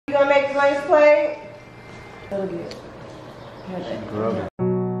want to make a nice plate?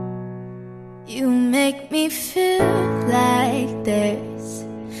 You make me feel like there's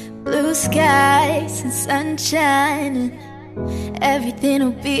blue skies and sunshine, and everything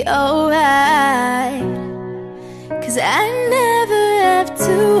will be alright. 'Cause I never have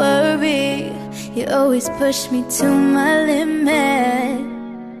to worry. You always push me to my limit,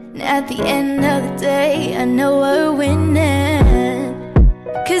 and at the end of the day I know we're winning.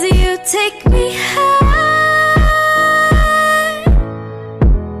 'Cause you take me high.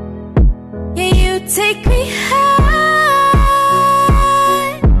 Yeah, you take me high.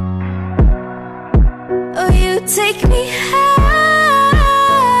 Oh, you take me high.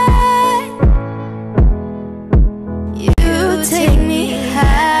 You take me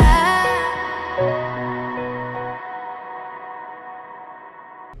high.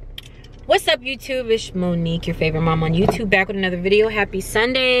 What's up, YouTube? It's Monique, your favorite mom on YouTube, back with another video. Happy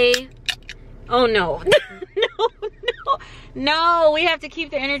Sunday. Oh no. No, we have to keep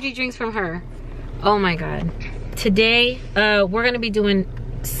the energy drinks from her. Oh my god. Today we're gonna be doing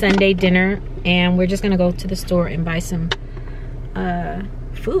Sunday dinner, and we're just gonna go to the store and buy some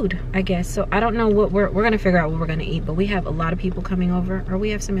food, I guess. So I don't know what we're gonna figure out what we're gonna eat, but we have a lot of people coming over, or we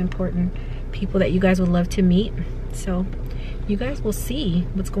have some important people that you guys would love to meet. So you guys will see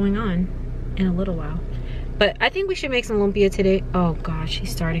what's going on in a little while. But I think we should make some lumpia today. Oh gosh,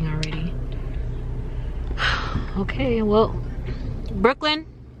 she's starting already. Okay, well, Brooklyn.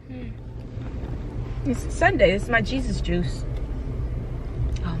 It's Sunday. It's my Jesus juice.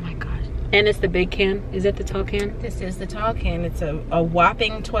 Oh my gosh. And it's the big can. Is that the tall can? This is the tall can. It's a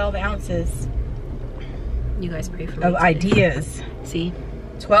whopping 12 ounces. You guys pray for me. Of ideas. See?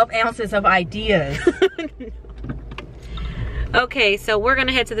 12 ounces of ideas. Okay, so we're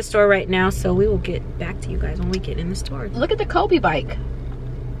gonna head to the store right now, so we will get back to you guys when we get in the store. Look at the Kobe bike.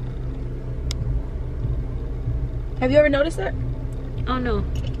 Have you ever noticed that? Oh no.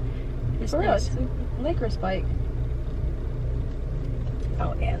 It's For real, nice. it's a Lakers bike.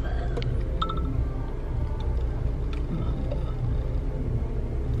 Oh, Emma.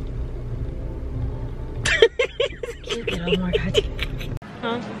 Oh my god.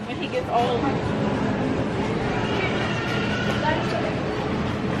 Huh? When he gets old.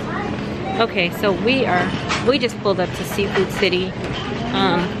 Okay, so we just pulled up to Seafood City.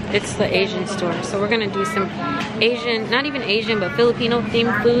 It's the Asian store, so we're gonna do some Asian, not even Asian, but Filipino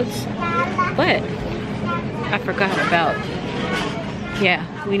themed foods. But I forgot about, yeah,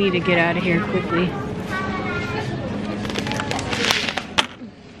 we need to get out of here quickly.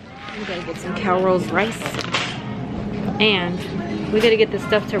 We gotta get some cow rolls rice, and we gotta get the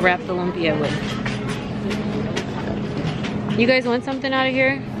stuff to wrap the lumpia with. You guys want something out of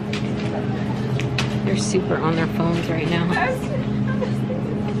here? They're super on their phones right now.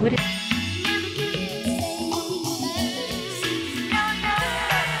 What is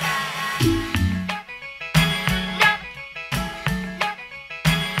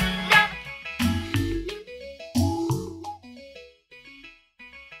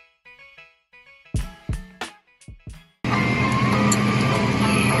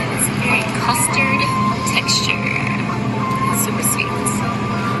Custard texture. Super sweet.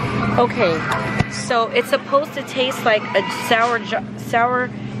 okay, so it's supposed to taste like a sour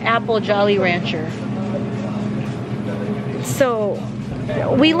apple Jolly Rancher. So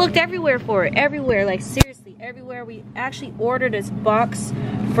we looked everywhere for it, everywhere, like seriously, everywhere. We actually ordered this box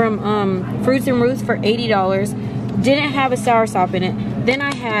from Fruits and Roots for $80. Didn't have a soursop in it. Then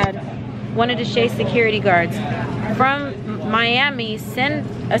I had one of the Shea security guards from Miami send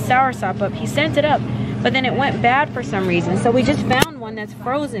a soursop up. He sent it up, but then it went bad for some reason. So we just found one that's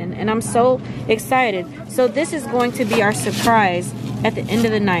frozen, and I'm so excited. So this is going to be our surprise at the end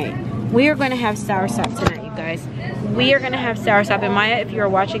of the night. We are going to have soursop tonight, you guys. We are going to have soursop. And Maya, if you are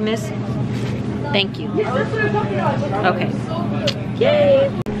watching this, thank you. Okay.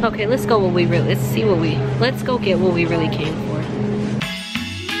 Yay. Okay, let's go what we really, let's go get what we really came for.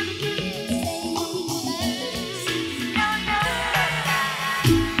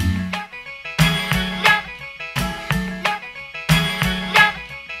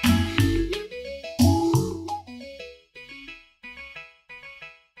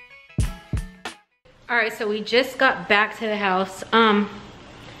 Alright, so we just got back to the house. I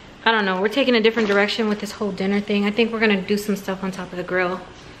don't know, we're taking a different direction with this whole dinner thing. I think we're gonna do some stuff on top of the grill,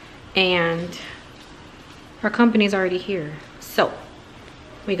 and our company's already here, so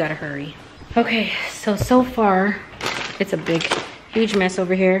we gotta hurry. Okay, so far it's a big, huge mess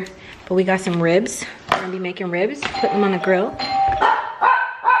over here, but we got some ribs. We're gonna be making ribs, put them on the grill.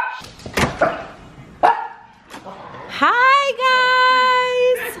 Hi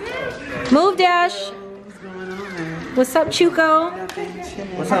guys! Move, Dash. What's up, Chuko?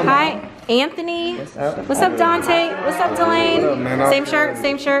 What's up, Hi, Anthony. What's up, Dante? What's up, Delane? Same shirt,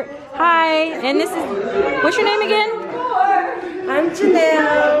 same shirt. Hi, and this is, what's your name again? I'm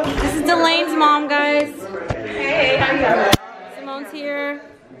Janelle. This is Delane's mom, guys. Hey, I'm Simone's here.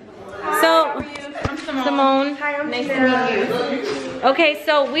 So, Simone. Hi, I'm nice to meet you. Okay,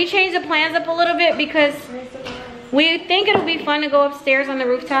 so we changed the plans up a little bit because we think it'll be fun to go upstairs on the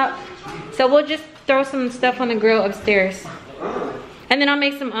rooftop. So we'll just throw some stuff on the grill upstairs. And then I'll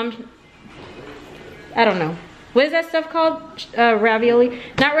make some, I don't know. What is that stuff called? Ravioli?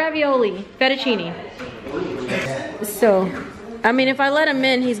 Not ravioli, fettuccine. So, I mean, if I let him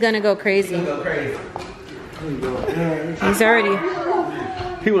in, he's gonna go crazy. He's already.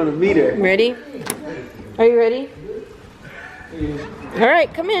 He want to meet her. Ready? Are you ready? All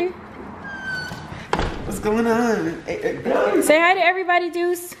right, come in. What's going on? Say hi to everybody,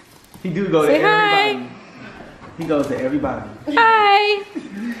 Deuce. He do go Say to everybody. hi. He goes to everybody. Hi.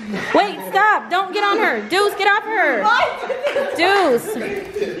 Wait, stop. Don't get on her. Deuce, get off her. Deuce.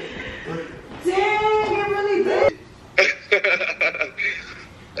 Dang, it really did.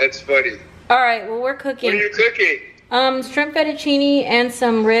 That's funny. All right, well, we're cooking. What are you cooking? Shrimp fettuccine and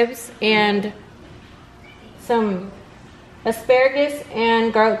some ribs and some asparagus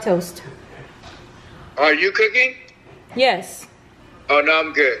and garlic toast. Are you cooking? Yes. Oh, no,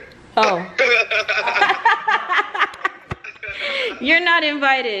 I'm good. Oh. You're not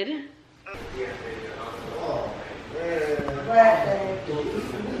invited.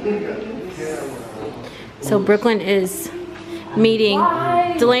 So Brooklyn is meeting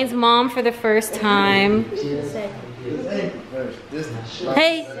Delane's mom for the first time.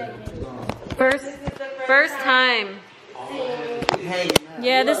 Hey. First time.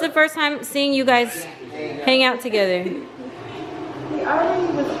 Yeah, this is the first time seeing you guys hang out together.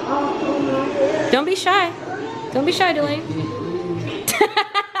 Don't be shy. Don't be shy, Delane.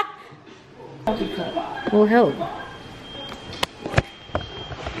 We'll help.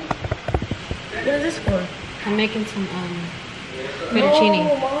 What is this for? I'm making some fettuccine.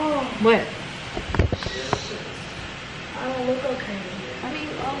 Oh, Mom. What? I don't look okay. I mean,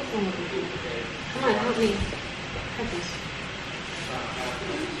 you always want to do. Come on, help me. Help us.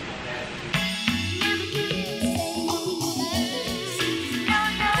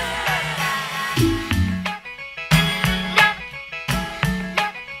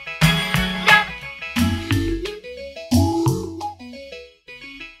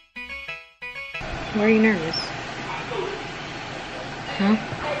 Why are you nervous? Huh?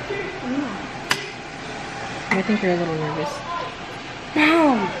 I think you're a little nervous.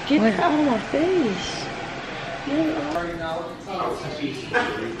 Mom, get What? that out of my face.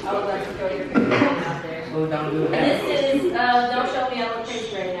 This is, don't show me, I look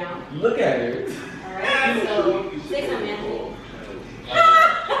crazy right now. Look at her. Alright, so, say something, Anthony.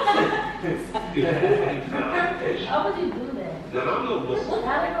 How would you do that?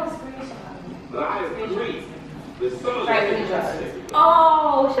 How did I screenshot?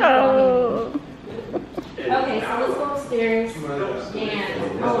 Oh, she's funny. Okay, so let's go upstairs and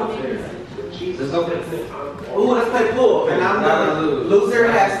Ooh, let's play pool. And I'm gonna loser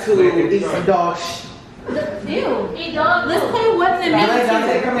has to eat some dog shit. Ew. Eat dog. Let's play what's in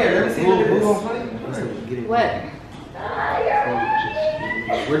Dante, come here. Let me see what What?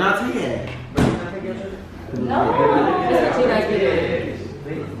 We're not together. No. That's what you guys do.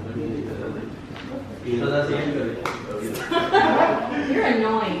 You're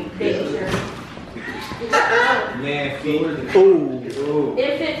annoying, baby shirt. Man, feet. Ooh.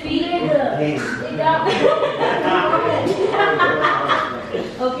 If it feeded, it got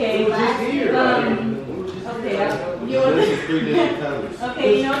okay. Okay. You want this? Okay.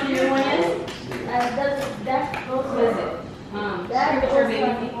 You know what the new one is? That's close visit. That's your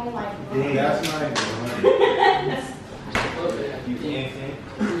baby. That's mine. You can't sing.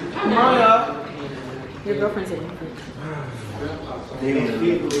 Come on, y'all. Your girlfriend's in. They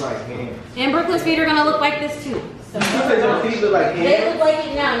feet look like hands. And Brooklyn's feet are gonna look like this too. So. You said your feet look like hands? They look like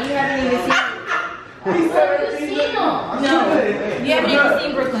it now. You haven't even seen it. You haven't seen them. No. You haven't even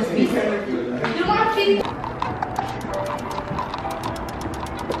seen Brooklyn's feet. You don't have feet.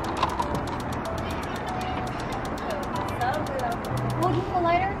 Will you have a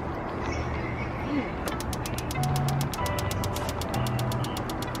lighter?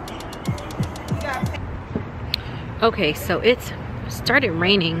 Okay, so it's started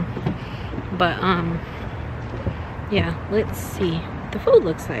raining, but yeah, let's see what the food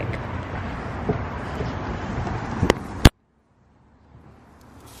looks like.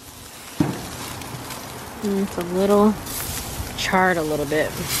 It's a little charred a little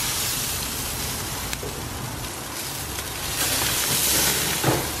bit.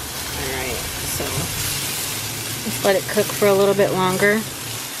 So just let it cook for a little bit longer.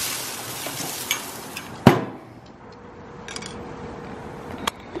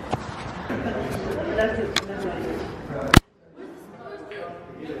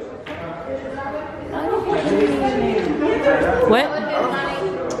 What?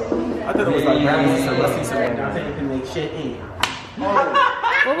 I thought it was like brownies, so let's see some. I think you can make shit in.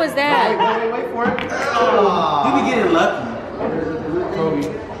 What was that? Wait for it. Oh, you be getting lucky. Kobe.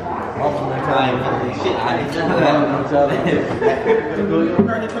 Shit, I didn't know that. You're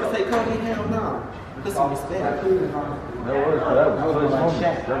trying to say Kobe? Hell no. Put some respect. That works, but that was close moment.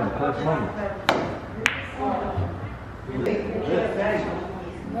 That was close moment.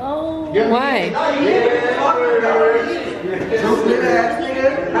 No. Why?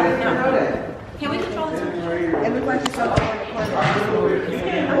 Can we control this?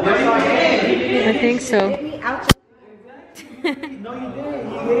 I think so. No, you did.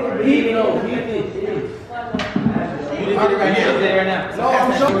 He did. Right now.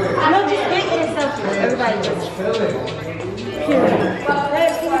 No, just get yourself. Everybody just.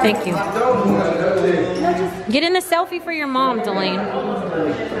 Thank you. Get in a selfie for your mom, Delane.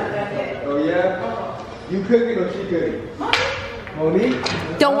 Oh yeah? You cooking or she cooking? Monique?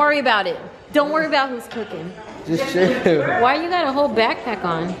 Don't worry about it. Don't worry about who's cooking. Just chill. Why you got a whole backpack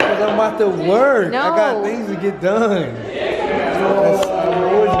on? Because I'm about to work. No. I got things to get done. I'm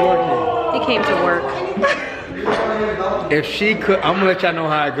always working. He came to work. If she cook, I'm gonna let y'all know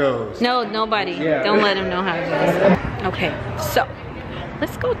how it goes. No, nobody. Yeah. Don't let him know how it goes. Okay, so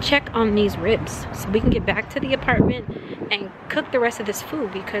let's go check on these ribs so we can get back to the apartment and cook the rest of this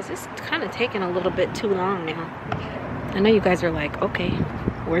food because it's kind of taking a little bit too long now. I know you guys are like, okay,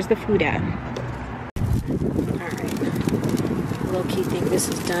 where's the food at? Alright. Low-key think this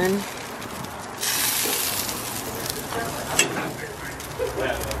is done.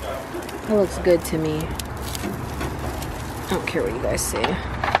 That looks good to me. I don't care what you guys say.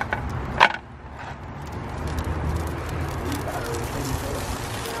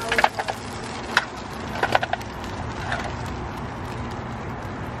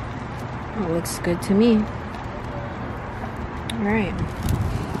 Oh, looks good to me. All right.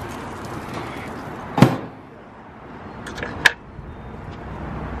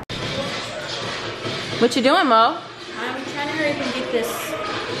 What you doing, Mo? I'm trying to hurry up and get this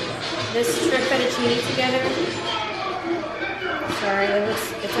shrimp fettuccine together. Sorry,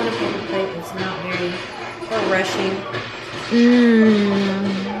 it's on a paper plate. It's not very, we're rushing.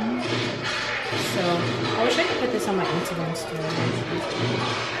 So, I wish I could put this on my Instagram story.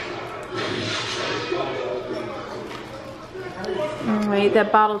 Oh, wait,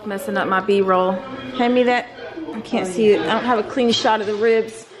 that bottle's messing up my B-roll. Hand me that. I can't see it. I don't have a clean shot of the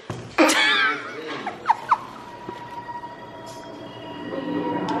ribs.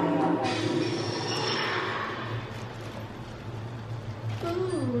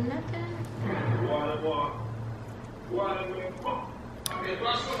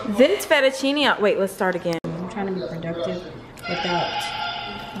 Vince fettuccine. Wait, let's start again. I'm trying to be productive without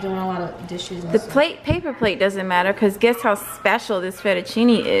doing a lot of dishes. And The stuff. paper plate doesn't matter because guess how special this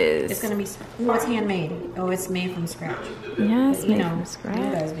fettuccine is. It's gonna be. Oh, it's handmade. Oh, it's made from scratch. Yeah, it's But, you made know, from you scratch.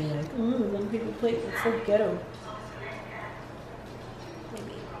 guys be like, oh, on paper plate. It's so ghetto.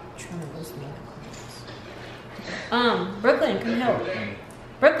 Maybe try to roast me in the comments. Brooklyn, come help.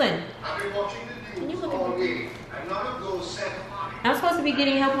 Brooklyn, can you look at Brooklyn? I'm supposed to be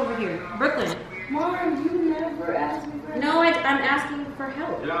getting help over here. Brooklyn. Mom, you never asked me for No, I'm asking for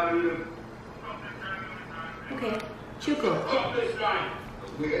help. Okay, Chuko.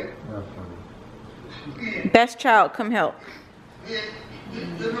 Best child, come help.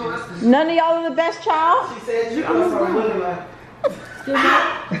 None of y'all are the best child? She said you. I was looking like.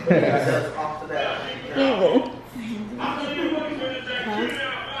 Even. Huh?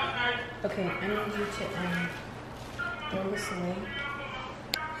 Okay, I need you to throw this away.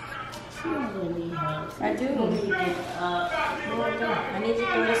 I do. No, I don't. I need you to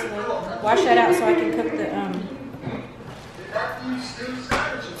throw this away. Wash that out so I can cook the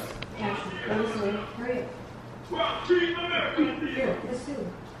Yeah, throw this away. Hurry up. Here, let's do.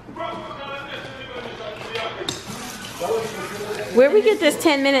 Where'd we get this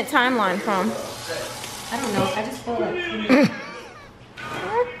 10-minute timeline from? I don't know. I just feel like.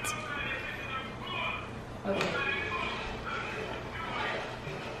 What? Okay.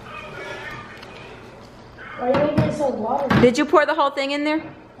 Why are you making it so watery? Did you pour the whole thing in there?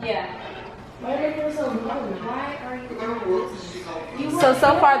 Yeah. Why are you making it so watery? Why are you doing So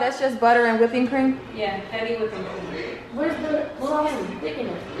far that's just butter and whipping cream? Yeah, heavy whipping cream. Where's the sauce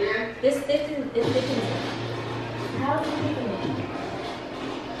thickener? This thickens it. How do you thicken it?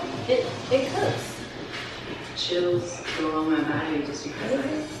 It cooks. Chills go on my body just because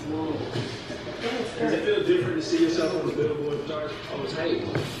whoa. Does it feel different to see yourself on the billboard chart? I was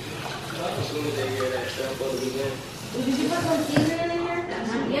hating. As soon as they hear that stuff on the beginning. Did you put some seasoning in here?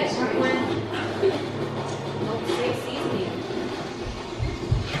 Yes, one. No fake seasoning.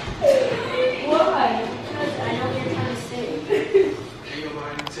 Why? Because I know what you're trying to say. Ain't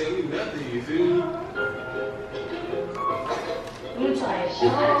nobody tell you nothing, you feel me? I'm gonna try it.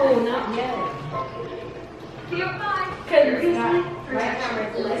 Oh, not yet. You're fine. Because it's not right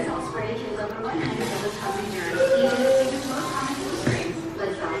now. Let's all spray kids over what kind of those housing urine. Even if it's most common in springs,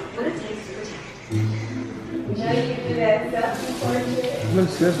 let's all what it takes to protect. You know you can do that stuff before you. It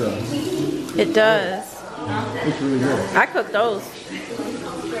looks good though. It does. It's really good. I cook those.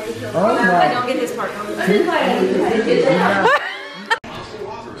 Oh my. I don't get this part. Are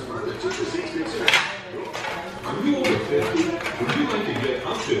you over 50? Would you like to get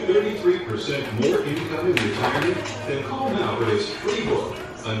up to 33% more income in retirement? Then call now for this free book,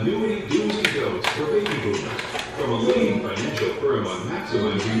 Annuity Do's and Don'ts for Baby Boomers, from a leading financial firm on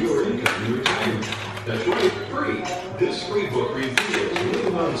maximizing your income in retirement. That's right, free. This free book reveals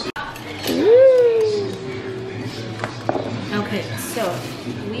minimum. Okay, so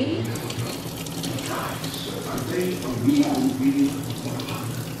we.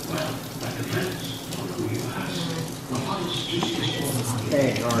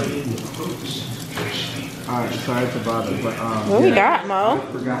 Hey, alright, sorry to bother, but What we got, Mo? I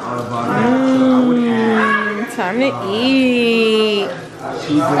forgot all about it. So I would add Time to eat.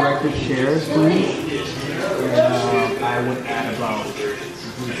 2 directed shares, please. And I would add about 5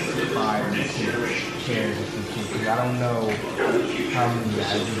 shares or something, because I don't know how many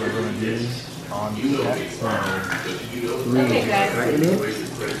ads we're going to do on that. So 3 directed.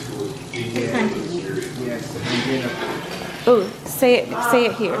 Yes, and then Oh, say it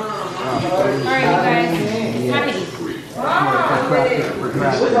here. Alright, you guys.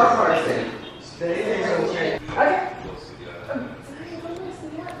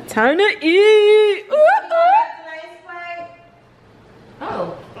 Time to eat. Time to eat.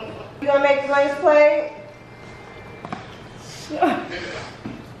 Oh. You gonna make the nice plate?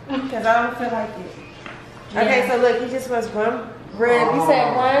 Because I don't feel like it. Okay, so look, he just wants one rib. You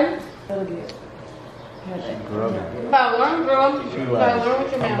said one? That'll be it. About one girl. About one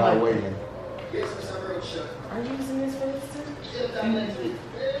with your I'm not man. waiting. Are you using this for this too?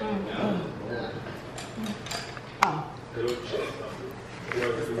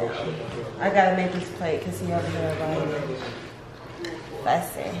 I gotta make this plate because he over there about it.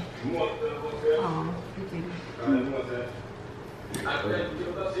 Fussy.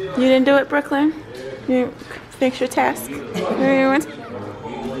 You didn't do it, Brooklyn? You didn't finish your task? I'm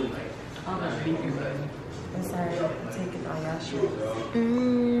sorry, I'm taking all y'all shit.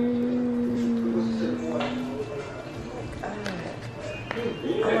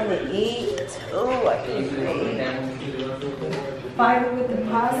 I wanna eat. Oh, I can eat. Fire with the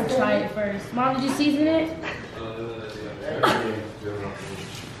pasta. Try it first. Mom, did you season it?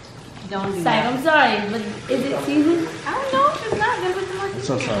 Don't do that. I'm sorry, but is it seasoned? I don't know. If it's not, then put some more. I'm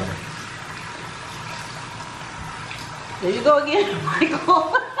so sorry. There you go again,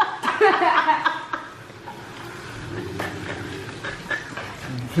 Michael.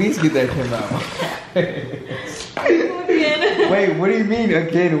 Please get that Kim out. Wait, what do you mean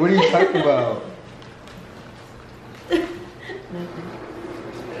again? What are you talking about?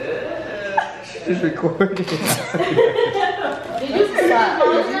 Just recording. Did you stop?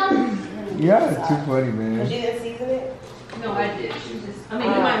 Yeah, it's too funny, man. You didn't season it? No, I did. She just, I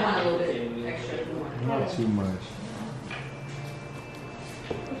mean, you might want a little bit extra if you want. Not too much.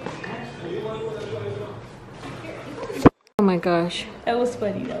 Oh my gosh. That was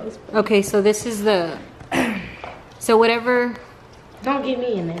funny. That was funny. Okay, so this is the. So whatever. Don't get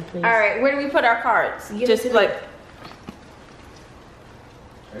me in there, please. All right, where do we put our cards? Just like.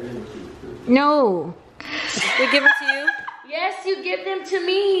 No. We give them to you? Yes, you give them to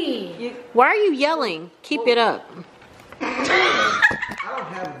me. Why are you yelling? Keep it up.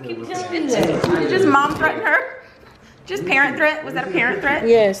 Keep telling me that. Just mom threatened her? Just parent threat? Was that a parent threat?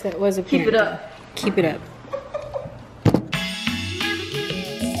 Yes, that was a Keep it up. Keep it up.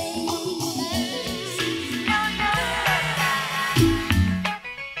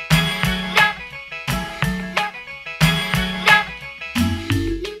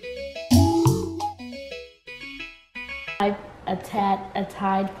 A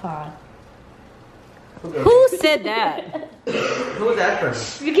Tide Pod. Who said that? Who was that from?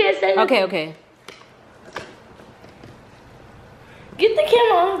 You can't say that. Okay. Get the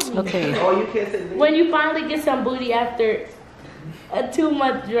camera off me. Okay. Oh, you can't say that. When you finally get some booty after a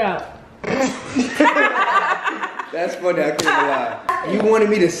 2-month drought. That's funny, I can't lie. You wanted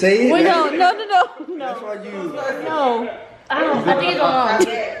me to say it? Wait, no. That's why you... No. I think it's wrong.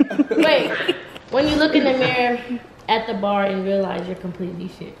 Wait, when you look in the mirror at the bar and realize you're completely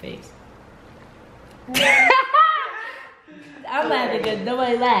shit-faced. I'm laughing because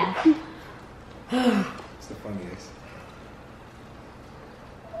nobody laughed. It's the funniest.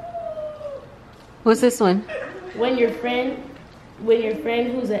 What's this one? When your friend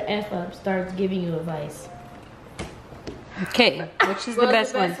who's an F up starts giving you advice. Okay, which is the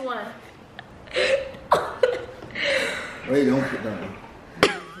best one? Wait, don't put that on.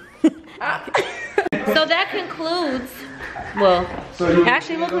 So that concludes. Well,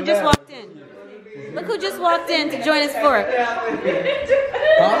 actually, look who just walked in. Look who just walked in to join us for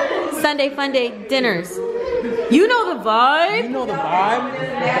Sunday Fun Day dinners. You know the vibe. You know the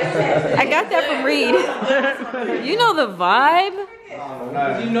vibe? I got that from Reed. You know the vibe.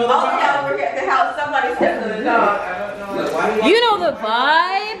 You know the vibe. We're at the house. Somebody stepped on the dog. I don't know. You know the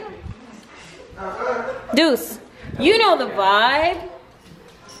vibe. Deuce. You know the vibe.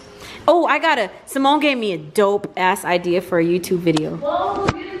 Oh, Simone gave me a dope ass idea for a YouTube video. Whoa,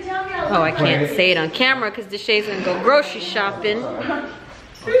 you didn't tell me. Oh, I can't say it on camera because Deshay's gonna go grocery shopping.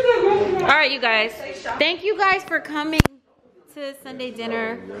 All right, you guys. Thank you guys for coming to Sunday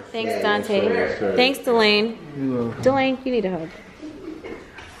dinner. Thanks, Dante. Thanks, Delane. Delane, you need a hug.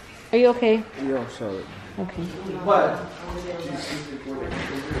 Are you okay? Yeah, sorry. Okay. What?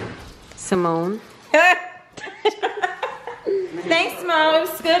 Simone. Thanks, Mo. It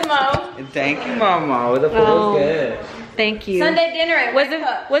was good, Mo. Thank you, Mama. The food was good. Thank you. Sunday dinner at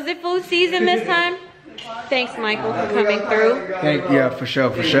Was it food season this time? Thanks, Michael, for coming through. Yeah, for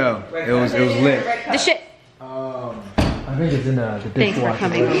sure. It was lit. The shit. I think it's in the Thanks for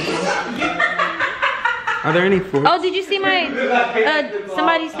coming. Are there any food? Oh, did you see my?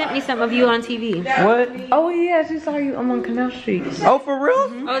 Somebody sent me some of you on TV. What? Oh yeah, she saw you. I'm on Canal Street. Oh, for real?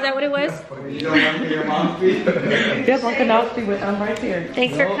 Oh, is that what it was? Yes, on Canal Street. I'm right here.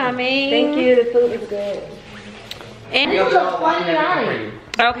 Thanks for coming. Thank you. The food was good. And it was $29.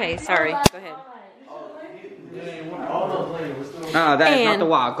 Okay, sorry. Go ahead. That is not the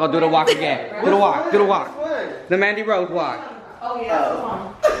walk. Go do the walk again. Do the walk. The Mandy Rose walk. Oh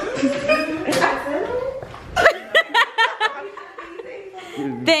yeah.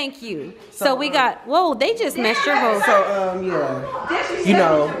 Thank you. So we got. Whoa, they just messed your whole. So yeah. You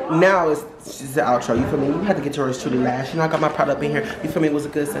know, now it's the outro. You feel me? You had to get yours to the last. You know, I got my product up in here. You feel me? It was a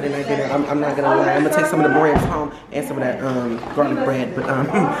good Sunday night dinner. I'm not gonna lie. I'm gonna take some of the breads home and some of that garlic bread. But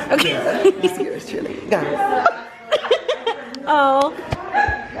okay. Yeah, it's yours, chili. Guys. Oh.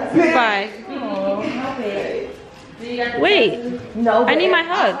 Bye. Wait. No. I need my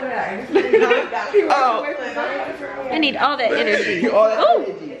hug. Oh. I need all that energy. Oh,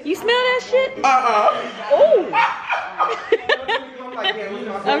 you smell that shit? Oh.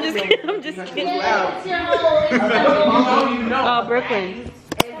 I'm just kidding. Oh, Brooklyn.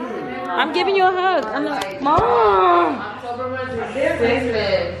 I'm giving you a hug. I'm like, Mom.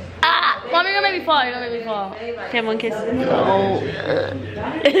 Mom, you're gonna make me fall. Have one kiss. Oh.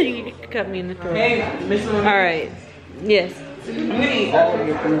 You cut me in the throat. All right. Yes.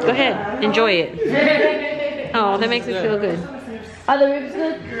 Go ahead. Enjoy it. Oh, that makes me feel good. Are the ribs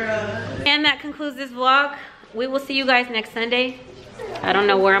good? And that concludes this vlog. We will see you guys next Sunday. I don't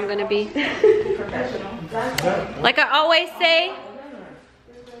know where I'm gonna be. Like I always say.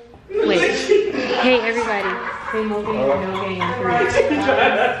 Wait. Hey everybody. Hey Mo Game, No Game.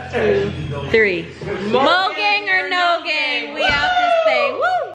 3, 2, 3. Mo